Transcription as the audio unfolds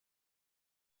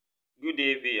Good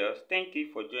day, viewers. Thank you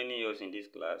for joining us in this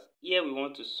class. Here we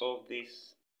want to solve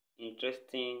this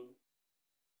interesting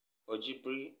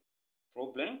algebra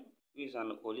problem, which is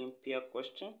an Olympiad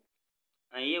question.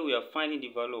 And here we are finding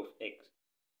the value of x.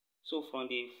 So from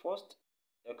the first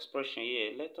expression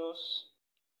here, let us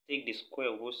take the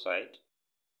square of both sides.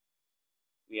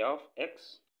 We have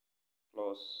x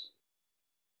plus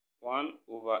 1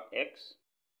 over x.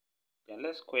 Then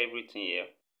let's square everything here.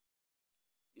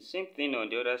 The same thing on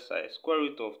the other side, square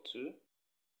root of 2.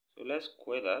 So let's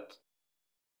square that.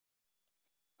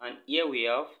 And here we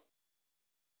have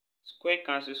square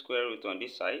cancel square root on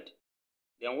this side.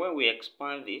 Then when we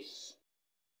expand this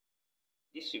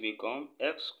will become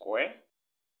x squared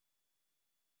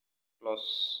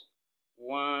plus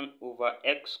 1 over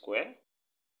x squared.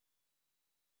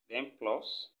 Then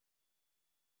plus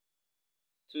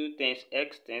 2 times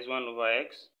x times 1 over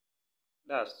x.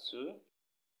 That's 2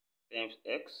 times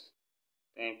x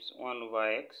times 1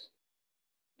 over x.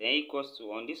 Then equals to,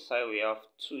 on this side we have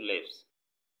 2 left.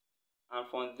 And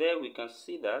from there we can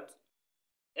see that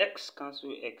x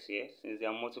cancel x here since they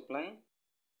are multiplying.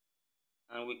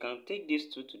 And we can take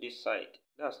these 2 to this side.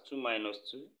 That's 2 minus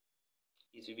 2.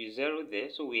 It will be 0 there.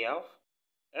 So we have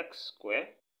x squared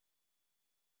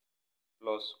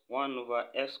plus 1 over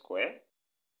x squared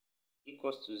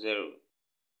equals to 0.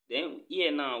 Then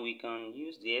here now we can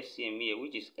use the LCM here,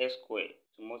 which is x squared,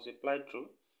 to multiply through.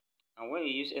 And when you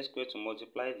use x squared to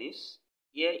multiply this,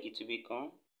 here it will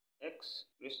become x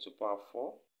raised to power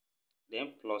 4.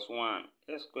 Then plus 1.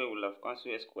 X squared will have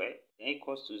cancelled x squared. Then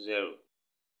equals to 0.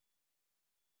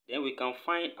 Then we can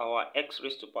find our x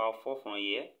raised to power 4 from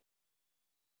here.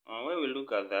 And when we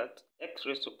look at that, x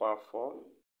raised to power 4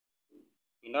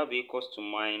 will now be equals to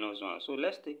minus 1. So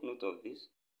let's take note of this.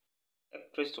 X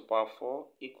raised to power 4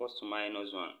 equals to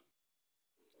minus 1.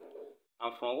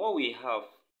 And from what we have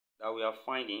that we are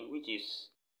finding, which is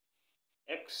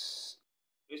x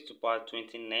raised to power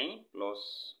 29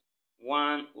 plus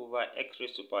 1 over x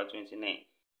raised to power 29.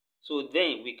 So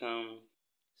then we can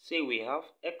say we have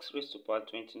x raised to power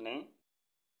 29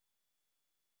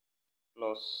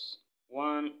 plus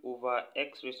 1 over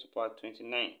x raised to power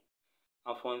 29.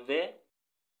 And from there,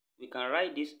 we can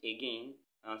write this again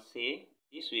and say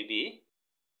this will be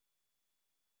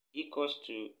equals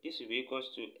to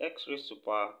x raised to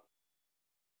power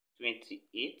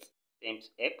 28 times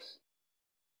x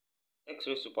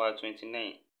raised to power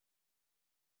 29.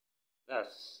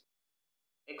 That's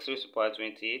x raised to power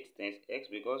 28 times x,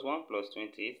 because 1 plus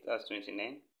 28, that's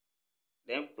 29.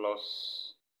 Then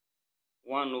plus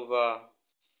 1 over,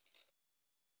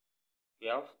 we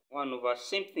have 1 over,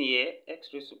 same thing here, x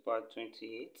raised to power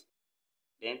 28,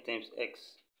 then times x.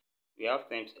 We have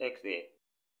times x there.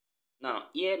 Now,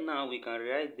 here now we can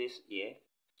rewrite this here,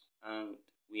 and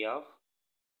we have,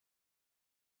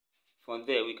 from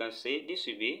there we can say this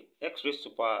will be x raised to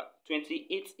power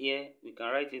 28 here, we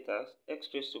can write it as x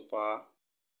raised to power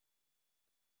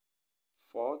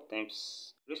 4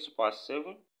 times raised to power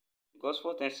 7, because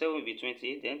 4 times 7 will be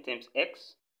 28, then times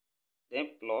x, then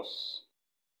plus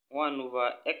 1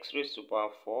 over x raised to power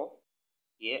 4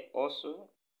 here also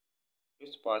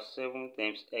raised to power 7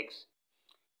 times x.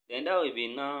 Then that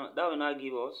will now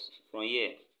give us from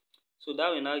here. So that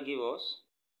will now give us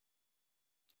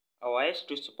our x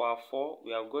raised to power 4.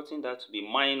 We have gotten that to be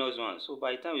minus 1. So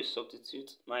by the time we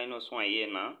substitute minus 1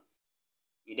 here now,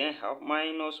 we then have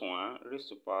minus 1 raised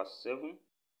to power 7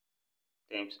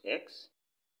 times x,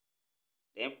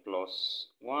 then plus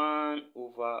 1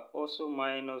 over also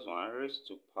minus 1 raised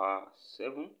to power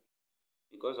 7,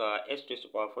 because our x raised to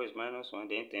power 4 is minus 1,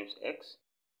 then times x.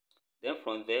 Then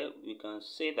from there we can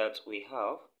say that we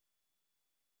have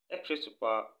x raised to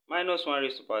power minus 1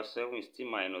 raised to power 7 is still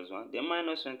minus 1, then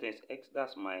minus 1 times x,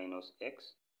 that's minus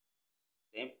x,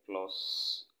 then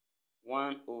plus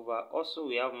 1 over, also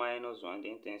we have minus 1,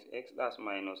 then times x, that's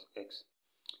minus x.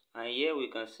 And here we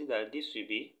can see that this will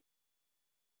be,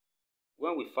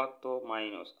 when we factor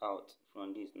minus out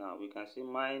from this now, we can see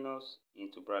minus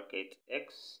into bracket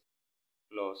x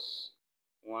plus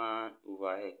 1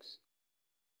 over x.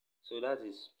 So that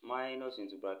is minus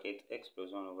into bracket x plus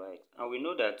 1 over x. And we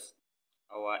know that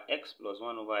our x plus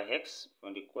 1 over x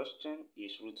from the question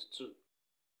is root 2.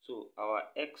 So our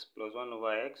x plus 1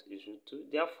 over x is root 2.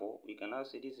 Therefore, we can now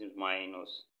say this is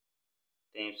minus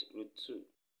times root 2,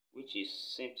 which is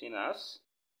same thing as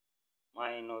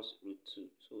minus root 2.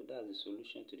 So that's the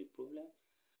solution to the problem.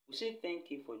 We say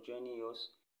thank you for joining us,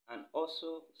 and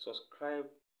also subscribe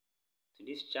to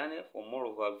this channel for more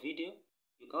of our video.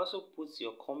 You can also put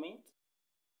your comment,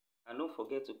 and don't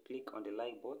forget to click on the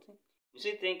like button. We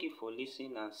say thank you for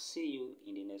listening, and see you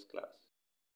in the next class.